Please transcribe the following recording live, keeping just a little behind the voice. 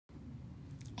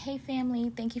Hey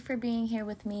family, thank you for being here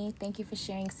with me. Thank you for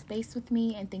sharing space with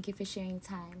me, and thank you for sharing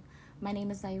time. My name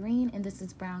is Irene, and this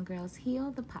is Brown Girls Heal,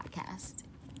 the podcast.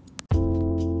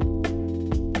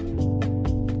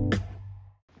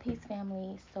 Peace,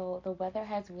 family. So, the weather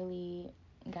has really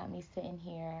got me sitting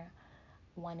here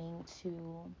wanting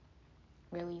to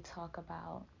really talk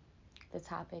about the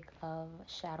topic of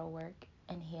shadow work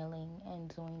and healing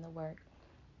and doing the work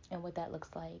and what that looks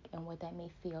like and what that may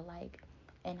feel like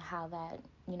and how that,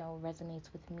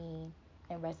 resonates with me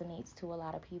and resonates to a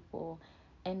lot of people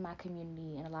in my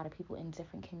community and a lot of people in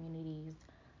different communities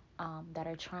that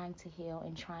are trying to heal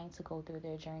and trying to go through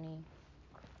their journey.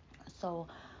 So,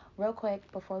 real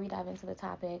quick, before we dive into the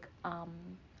topic,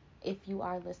 if you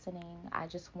are listening, I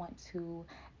just want to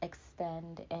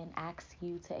extend and ask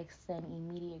you to extend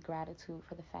immediate gratitude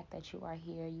for the fact that you are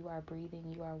here, you are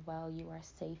breathing, you are well, you are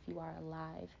safe, you are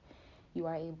alive. You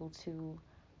are able to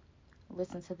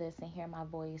listen to this and hear my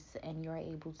voice, and you're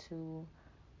able to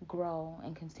grow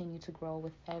and continue to grow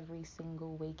with every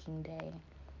single waking day.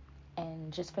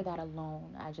 And just for that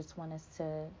alone, I just want us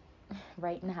to,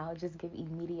 right now, just give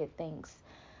immediate thanks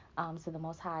to the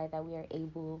Most High that we are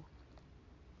able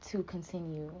to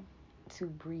continue to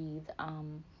breathe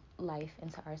life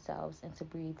into ourselves and to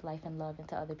breathe life and love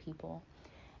into other people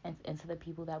and into the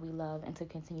people that we love, and to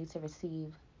continue to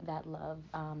receive that love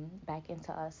back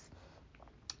into us.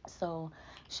 So,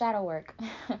 shadow work.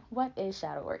 What is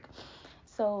shadow work?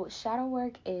 So, shadow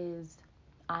work is,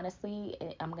 honestly,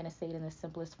 I'm going to say it in the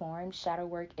simplest form. Shadow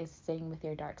work is sitting with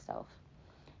your dark self.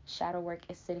 Shadow work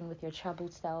is sitting with your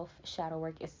troubled self. Shadow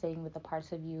work is sitting with the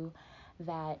parts of you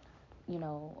that,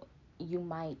 you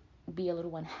might be a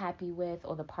little unhappy with,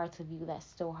 or the parts of you that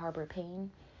still harbor pain.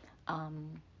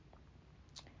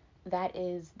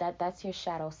 That's your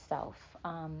shadow self.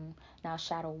 Now,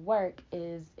 shadow work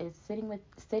is sitting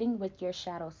with your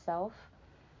shadow self,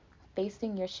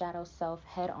 facing your shadow self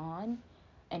head on,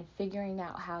 and figuring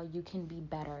out how you can be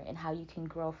better and how you can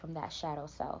grow from that shadow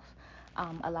self.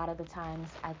 A lot of the times,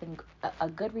 I think a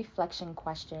good reflection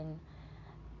question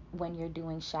when you're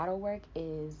doing shadow work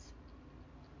is,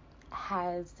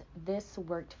 has this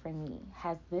worked for me?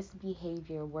 Has this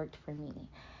behavior worked for me?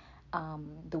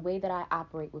 The way that I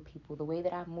operate with people, the way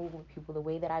that I move with people, the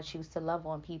way that I choose to love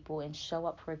on people and show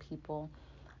up for people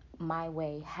my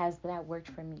way, has that worked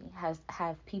for me?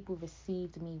 Have people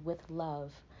received me with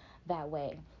love that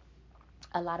way?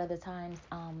 A lot of the times,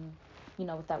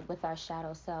 with our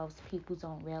shadow selves, people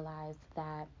don't realize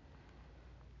that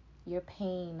your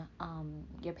pain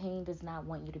does not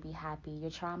want you to be happy.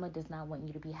 Your trauma does not want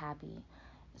you to be happy.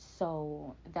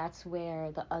 So that's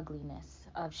where the ugliness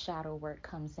of shadow work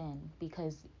comes in,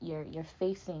 because you're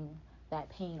facing that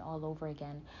pain all over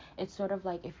again. It's sort of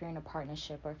like if you're in a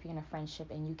partnership or if you're in a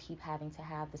friendship and you keep having to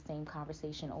have the same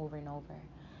conversation over and over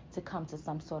to come to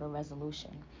some sort of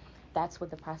resolution. That's what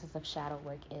the process of shadow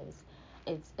work is.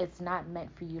 It's not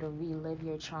meant for you to relive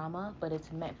your trauma, but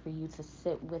it's meant for you to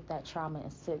sit with that trauma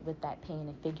and sit with that pain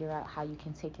and figure out how you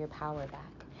can take your power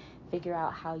back. Figure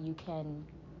out how you can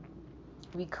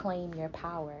reclaim your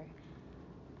power,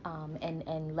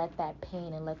 and let that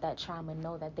pain and let that trauma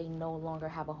know that they no longer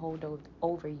have a hold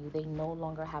over you. They no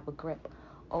longer have a grip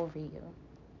over you.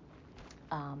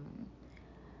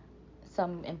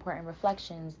 Some important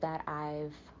reflections that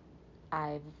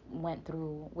I've went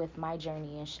through with my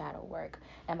journey in shadow work.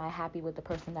 Am I happy with the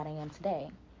person that I am today?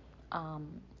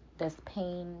 Does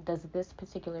this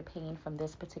particular pain from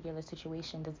this particular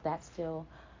situation,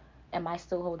 am I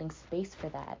still holding space for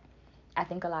that? I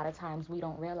think a lot of times we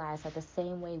don't realize that the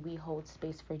same way we hold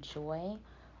space for joy,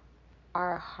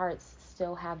 our hearts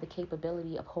still have the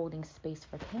capability of holding space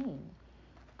for pain.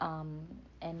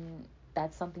 And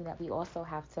that's something that we also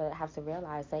have to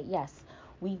realize, that yes,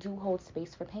 we do hold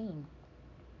space for pain.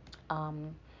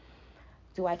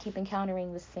 Do I keep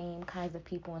encountering the same kinds of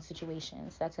people and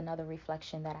situations? That's another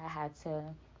reflection that I had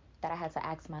to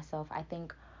ask myself. I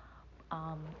think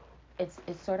it's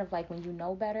sort of like, when you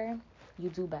know better, you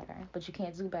do better, but you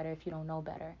can't do better if you don't know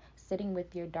better. Sitting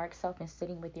with your dark self and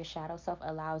sitting with your shadow self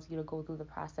allows you to go through the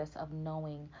process of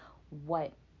knowing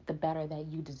what the better that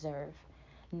you deserve,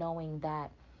 knowing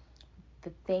that the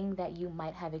thing that you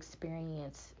might have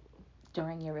experienced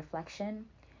during your reflection,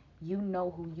 you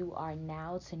know who you are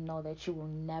now to know that you will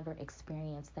never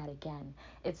experience that again.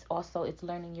 It's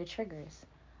learning your triggers.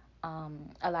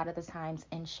 A lot of the times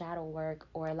in shadow work,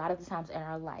 or a lot of the times in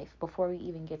our life, before we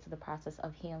even get to the process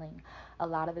of healing, a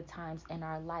lot of the times in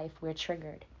our life we're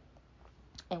triggered,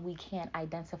 and we can't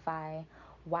identify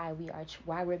why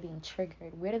we're being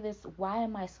triggered. Why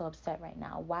am I so upset right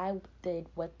now? Why did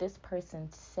what this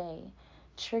person say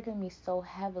trigger me so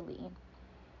heavily?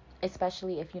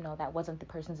 especially if you know that wasn't the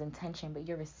person's intention, but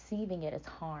you're receiving it as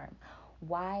harm.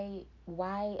 Why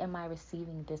am I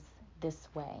receiving this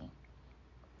way?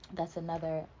 That's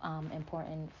another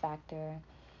important factor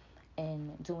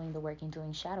in doing the work and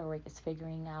doing shadow work, is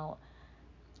figuring out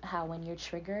how when you're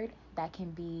triggered, that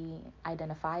can be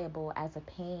identifiable as a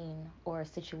pain or a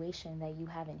situation that you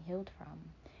haven't healed from.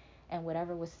 And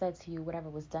whatever was said to you, whatever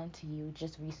was done to you,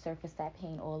 just resurface that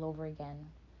pain all over again.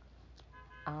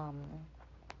 Um,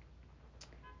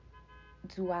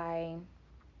 do I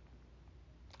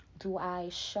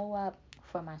show up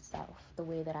for myself the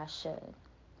way that I should?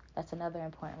 That's another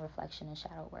important reflection in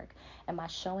shadow work. Am I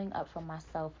showing up for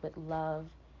myself with love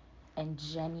and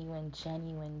genuine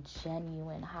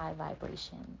high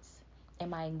vibrations?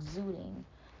 Am I exuding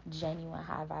genuine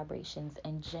high vibrations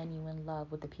and genuine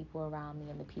love with the people around me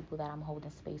and the people that I'm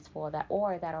holding space for, that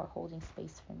are holding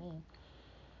space for me?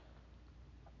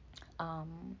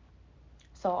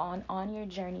 So on your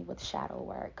journey with shadow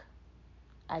work,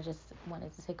 I just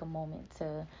wanted to take a moment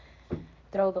to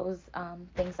throw those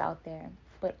things out there.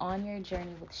 But on your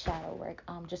journey with shadow work,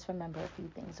 just remember a few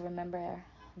things. Remember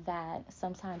that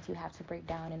sometimes you have to break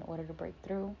down in order to break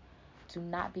through. Do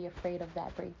not be afraid of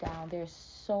that breakdown. There's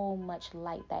so much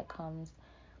light that comes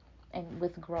and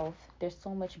with growth. There's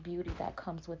so much beauty that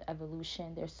comes with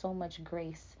evolution. There's so much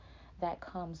grace that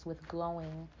comes with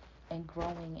glowing and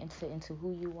growing into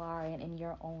who you are and in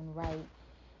your own right.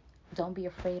 Don't be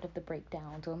afraid of the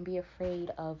breakdown. Don't be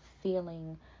afraid of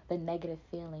feeling the negative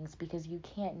feelings, because you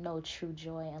can't know true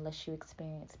joy unless you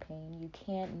experience pain. You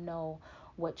can't know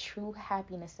what true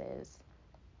happiness is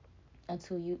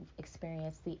until you've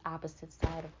experienced the opposite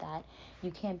side of that.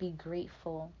 You can't be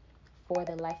grateful for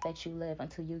the life that you live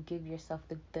until you give yourself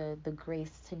the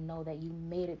grace to know that you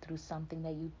made it through something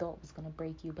that you thought was going to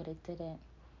break you, but it didn't.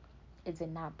 It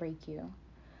did not break you.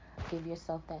 Give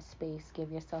yourself that space. Give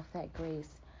yourself that grace.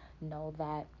 Know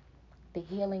that the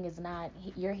healing is not,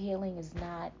 your healing is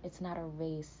not, it's not a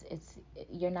race.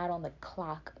 You're not on the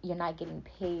clock. You're not getting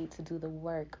paid to do the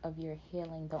work of your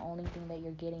healing. The only thing that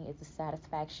you're getting is the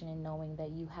satisfaction in knowing that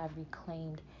you have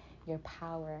reclaimed your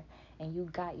power and you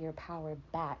got your power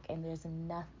back, and there's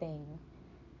nothing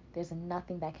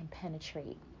that can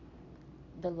penetrate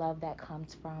the love that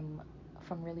comes from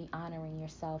really honoring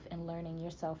yourself and learning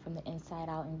yourself from the inside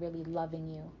out and really loving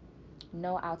you.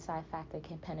 No outside factor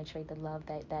can penetrate the love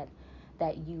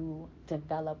that you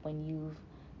develop when you've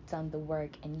done the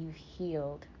work and you've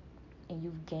healed and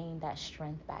you've gained that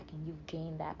strength back and you've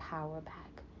gained that power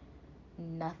back.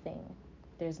 Nothing.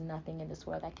 There's nothing in this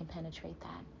world that can penetrate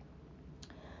that.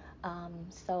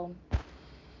 So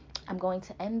I'm going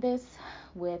to end this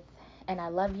with, and I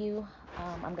love you.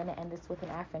 I'm going to end this with an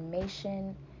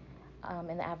affirmation.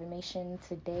 And the affirmation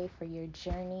today for your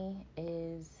journey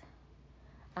is,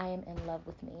 I am in love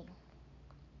with me,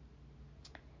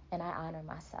 and I honor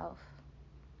myself,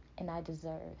 and I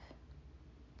deserve,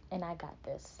 and I got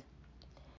this.